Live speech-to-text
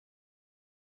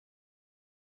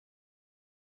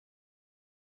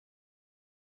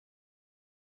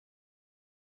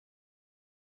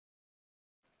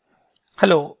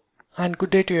Hello and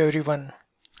good day to everyone,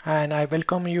 and I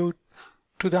welcome you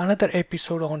to another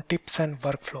episode on tips and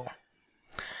workflow.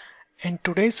 In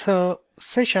today's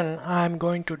session, I am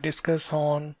going to discuss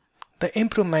on the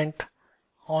improvement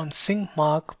on sync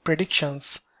mark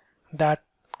predictions that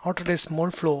Autodesk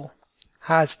Moldflow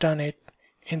has done it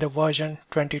in the version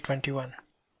 2021.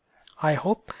 I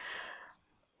hope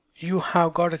you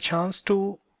have got a chance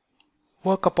to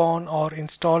work upon or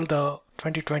install the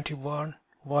 2021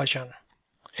 version.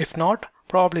 If not,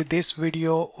 probably this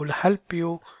video will help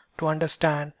you to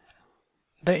understand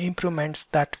the improvements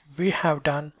that we have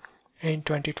done in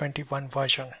 2021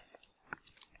 version.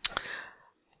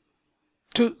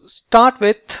 To start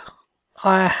with,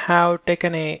 I have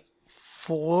taken a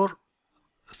 4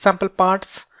 sample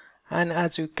parts, and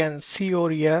as you can see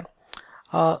over here,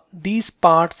 these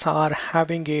parts are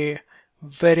having a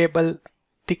variable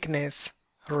thickness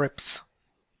ribs.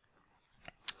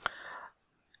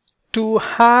 To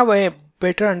have a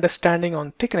better understanding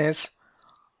on thickness,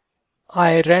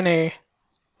 I ran a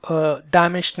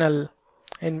dimensional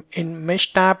in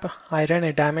mesh tab. I ran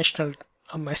a dimensional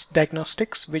mesh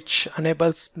diagnostics, which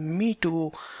enables me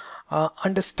to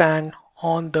understand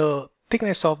on the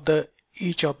thickness of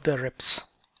each of the ribs.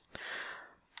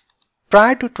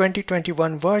 Prior to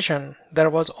 2021 version, there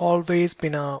was always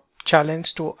been a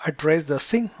challenge to address the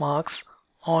sync marks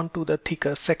onto the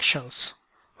thicker sections.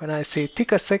 When I say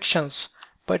thicker sections,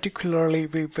 particularly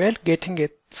we were getting a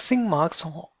sync marks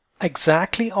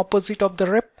exactly opposite of the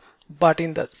rib, but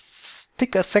in the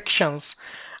thicker sections,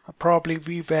 probably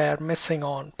we were missing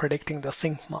on predicting the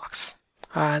sync marks.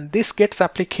 And this gets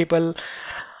applicable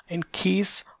in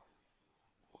case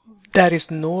there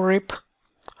is no rib.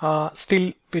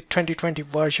 Still with 2020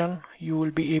 version, you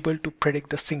will be able to predict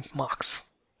the sync marks.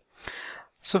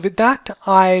 So with that,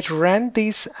 I ran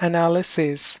these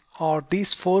analysis or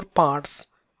these 4 parts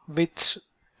with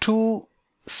 2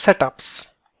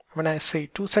 setups. When I say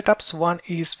 2 setups, one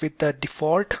is with the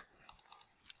default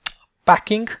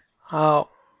packing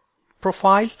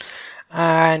profile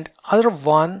and other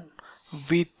one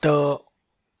with the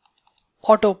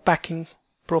auto packing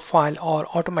profile or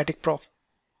automatic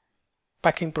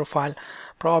packing profile.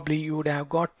 Probably you would have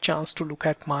got chance to look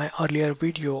at my earlier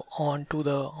video on to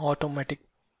the automatic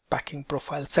packing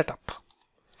profile setup.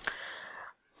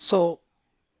 So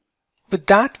with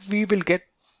that, we will get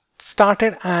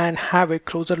started and have a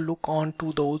closer look on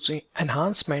to those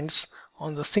enhancements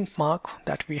on the sync mark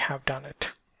that we have done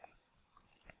it.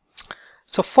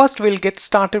 So first we'll get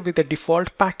started with the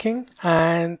default packing,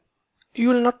 and you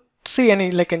will not see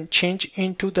any change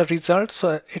into the results.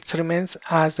 So it remains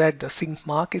as at the sync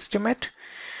mark estimate.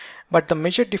 But the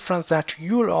major difference that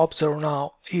you will observe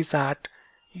now is that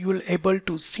you will able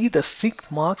to see the sync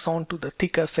marks onto the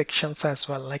thicker sections as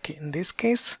well. Like in this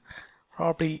case,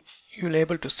 probably you'll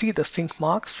able to see the sync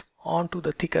marks onto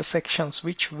the thicker sections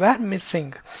which were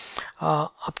missing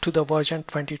up to the version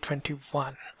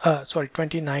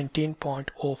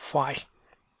 2019.05.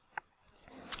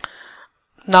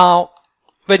 Now,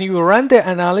 when you run the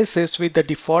analysis with the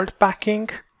default packing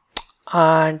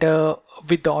and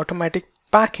with the automatic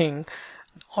packing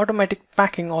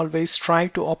always try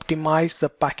to optimize the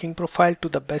packing profile to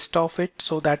the best of it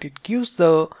so that it gives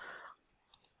the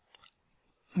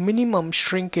minimum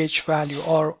shrinkage value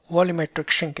or volumetric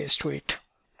shrinkage to it.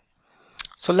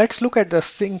 So let's look at the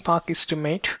sync mark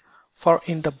estimate for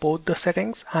in the both the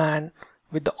settings, and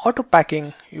with the auto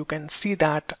packing you can see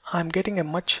that I'm getting a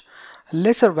much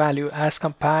lesser value as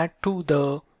compared to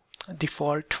the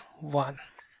default one.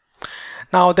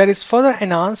 Now there is further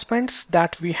enhancements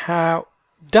that we have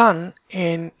done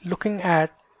in looking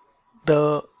at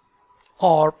the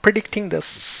or predicting the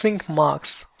sync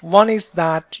marks. One is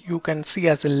that you can see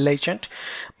as a legend,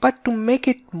 but to make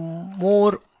it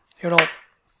more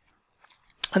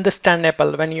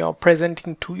understandable when you are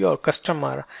presenting to your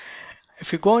customer,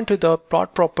 if you go into the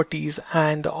plot properties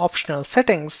and the optional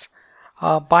settings,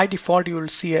 by default you will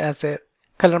see as a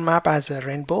color map as a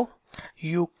rainbow.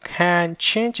 You can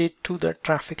change it to the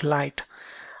traffic light.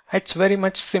 It's very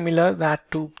much similar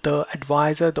that to the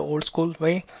advisor, the old school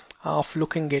way of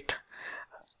looking it.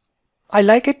 I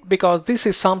like it because this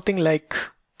is something like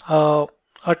a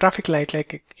traffic light,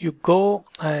 like you go,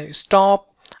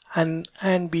 stop and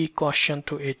be caution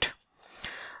to it.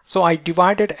 So I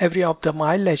divided every of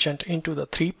my legend into the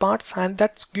 3 parts, and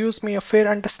that gives me a fair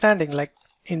understanding. Like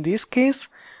in this case,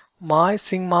 my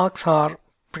sync marks are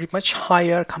pretty much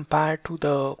higher compared to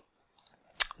the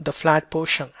flat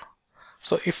portion.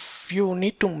 So if you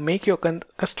need to make your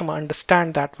customer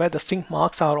understand that where the sync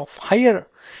marks are of higher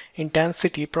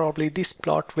intensity, probably this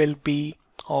plot will be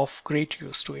of great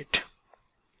use to it.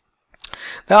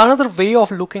 The another way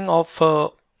of looking of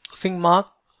sync mark,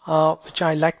 which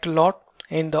I liked a lot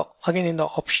in the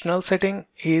optional setting,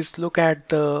 is look at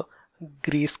the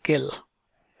grayscale.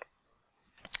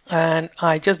 And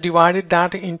I just divided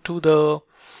that into the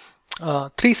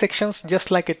 3 sections,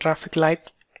 just like a traffic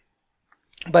light,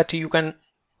 but you can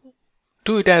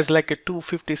do it as like a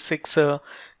 256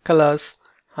 colors,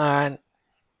 and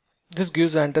this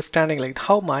gives an understanding like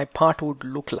how my part would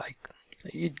look like.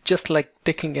 It's just like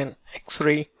taking an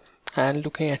X-ray and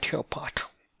looking at your part.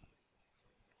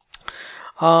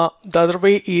 The other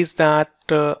way is that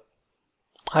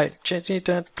I change it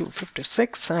to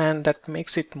 256, and that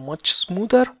makes it much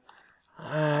smoother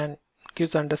and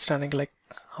gives understanding like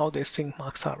how the sync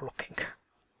marks are looking.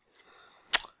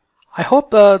 I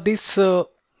hope this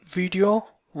video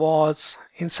was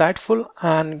insightful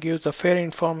and gives a fair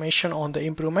information on the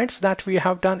improvements that we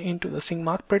have done into the sync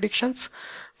mark predictions.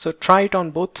 So try it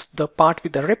on both the part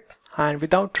with the rip and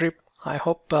without rip. I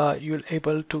hope you'll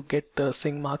able to get the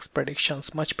sync marks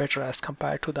predictions much better as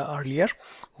compared to the earlier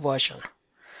version.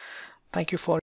 Thank you for